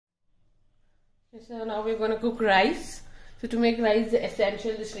So now we're going to cook rice. So to make rice, the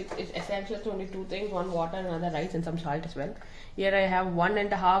essential is essential to only two things: one water, another rice, and some salt as well. Here I have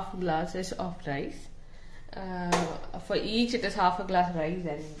 1.5 glasses of rice. For each it is half a glass rice,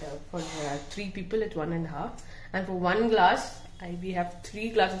 and for 3 people it's 1.5. And for 1 glass, we have 3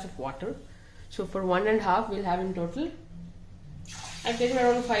 glasses of water. So for 1.5 we'll have in total. I've taken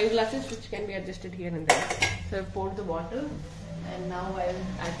around 5 glasses, which can be adjusted here and there. So I've poured the water, and now I'll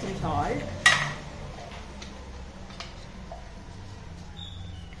add some salt.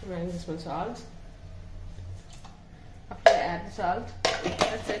 I'm adding this one salt. After I add the salt,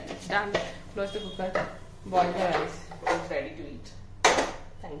 that's it, it's done. Close the cooker, boil the rice, it's ready to eat.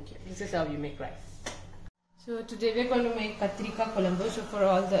 Thank you. This is how you make rice. So today we're going to make katrika Colombo. So for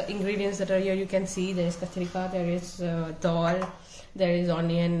all the ingredients that are here, you can see there is katrika, there is dal, there is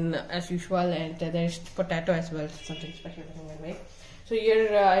onion as usual, and there is potato as well, something special that I'm going to make. So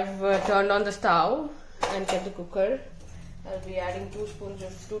here I've turned on the stove and kept the cooker. I'll be adding 2 to 3 spoons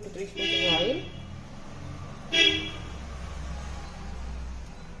of oil.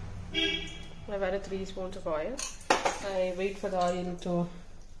 I've added 3 spoons of oil. I wait for the oil to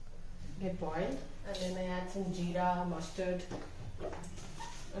get boiled, and then I add some jeera, mustard,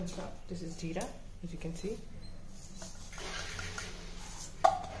 and stuff. This is jeera, as you can see.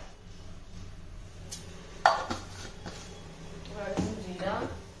 I'll add some jeera.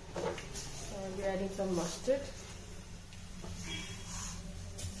 I'll be adding some mustard.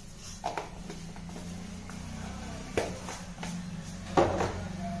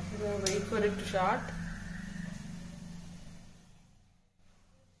 Wait for it to start,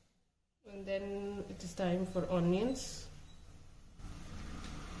 and then it is time for onions.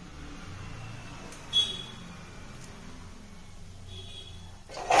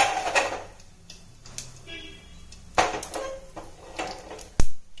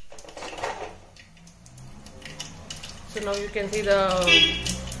 So now you can see the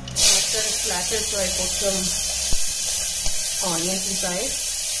mustard is flattened, so I put some onions inside.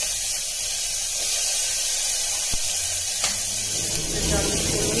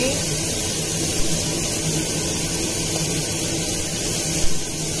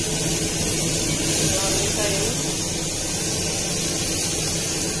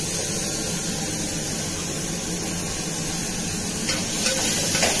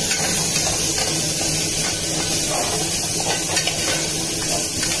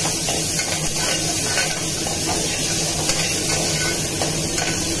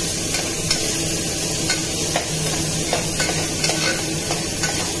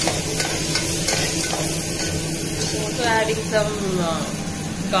 Adding some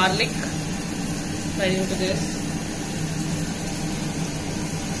garlic right into this.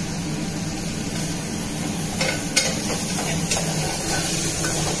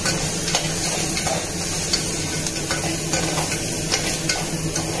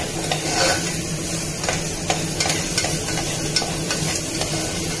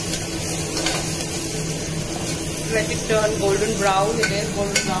 Let it turn golden brown. It is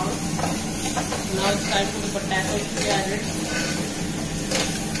golden brown. Now it's time for the potatoes to be added.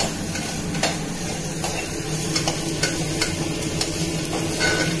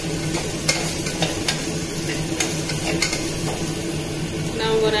 Now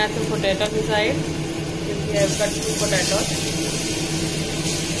I'm going to add some potatoes inside. You can see I've cut 2 potatoes.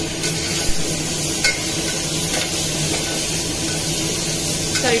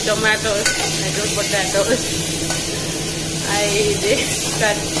 Sorry, tomatoes. I don't potatoes. I just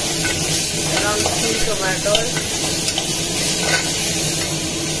cut around 2 tomatoes.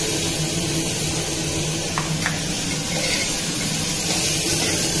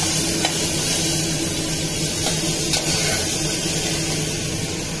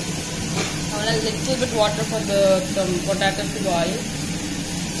 I will add a little bit water for the potatoes to boil.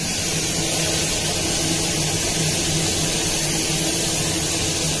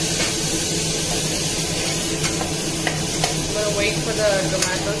 I'm going to wait for the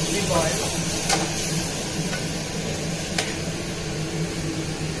tomatoes to be boiled.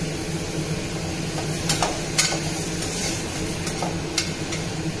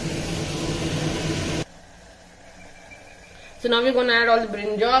 So now we're going to add all the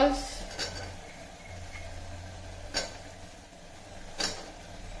brinjals.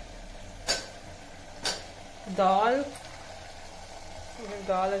 Dal.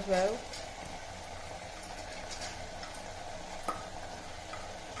 Dal as well.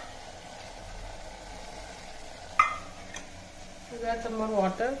 We'll add some more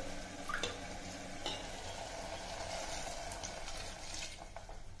water.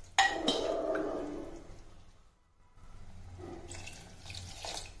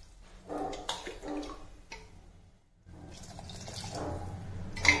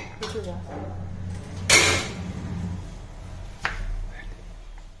 Yeah.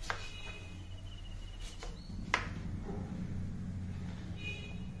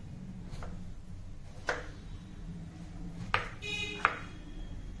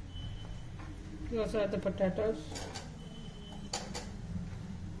 You also add the potatoes.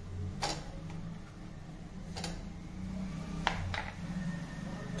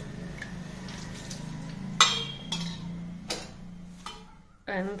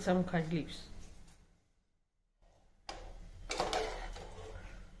 And some curd leaves.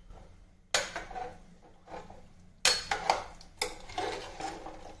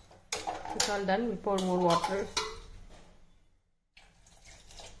 It's all done. We pour more water.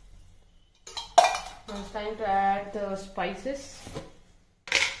 Now it's time to add the spices.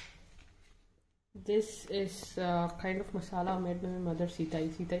 This is kind of masala made by my mother,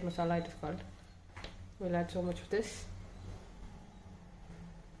 Sitai masala it is called. We'll add so much of this.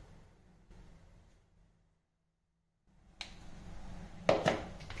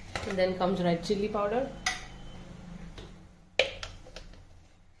 And then comes red chili powder.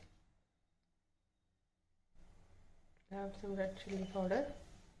 Have some red chili powder.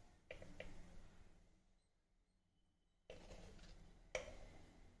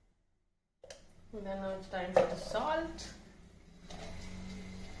 And then now it's time for the salt.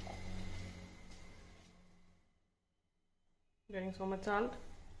 Getting so much salt.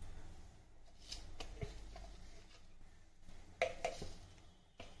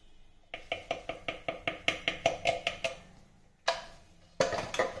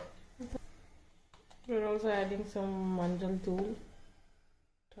 We're also adding some manjal tool,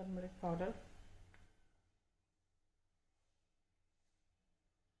 turmeric powder.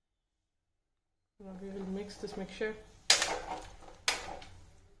 Now we will mix this mixture.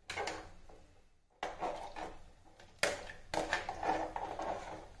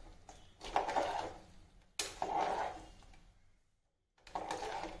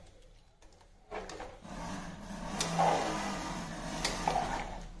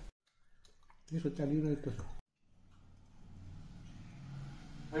 Eso está libre de todo.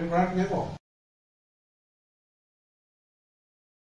 Hay un rato de